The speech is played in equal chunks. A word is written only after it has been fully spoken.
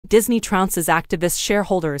Disney trounces activist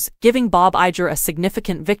shareholders, giving Bob Iger a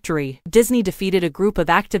significant victory. Disney defeated a group of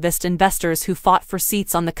activist investors who fought for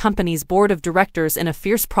seats on the company's board of directors in a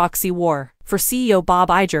fierce proxy war. For CEO Bob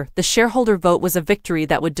Iger, the shareholder vote was a victory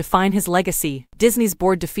that would define his legacy. Disney's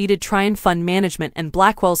board defeated Trian Fund Management and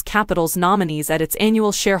Blackwell's Capital's nominees at its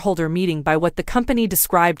annual shareholder meeting by what the company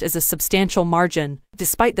described as a substantial margin.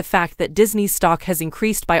 Despite the fact that Disney's stock has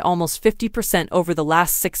increased by almost 50% over the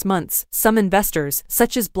last 6 months, some investors,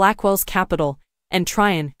 such as Blackwell's Capital and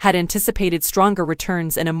Trian, had anticipated stronger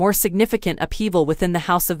returns and a more significant upheaval within the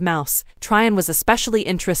House of Mouse. Trian was especially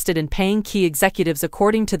interested in paying key executives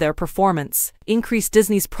according to their performance, increase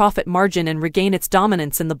Disney's profit margin and regain its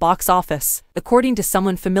dominance in the box office. According to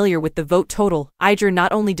someone familiar with the vote total, Iger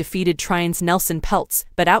not only defeated Trian's Nelson Peltz,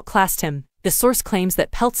 but outclassed him. The source claims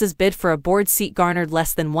that Peltz's bid for a board seat garnered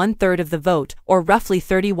less than 1/3 of the vote, or roughly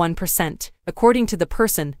 31%. According to the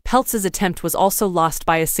person, Peltz's attempt was also lost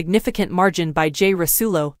by a significant margin by Jay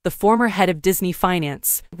Rasulo, the former head of Disney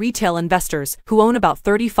Finance. Retail investors, who own about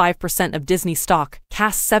 35% of Disney stock,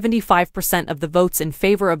 cast 75% of the votes in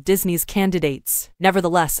favor of Disney's candidates.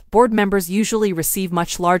 Nevertheless, board members usually receive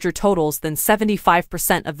much larger totals than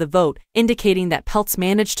 75% of the vote, indicating that Peltz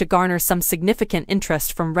managed to garner some significant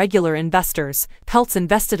interest from regular investors. Peltz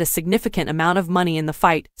invested a significant amount of money in the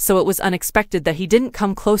fight, so it was unexpected that he didn't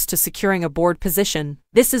come close to securing a board position.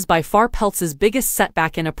 This is by far Peltz's biggest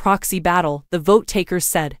setback in a proxy battle, the vote takers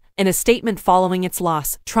said. In a statement following its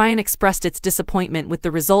loss, Trian expressed its disappointment with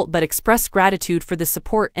the result but expressed gratitude for the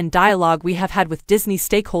support and dialogue we have had with Disney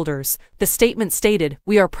stakeholders. The statement stated,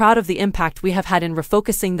 "We are proud of the impact we have had in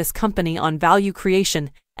refocusing this company on value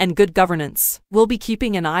creation and good governance. We'll be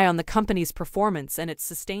keeping an eye on the company's performance and its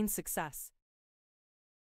sustained success."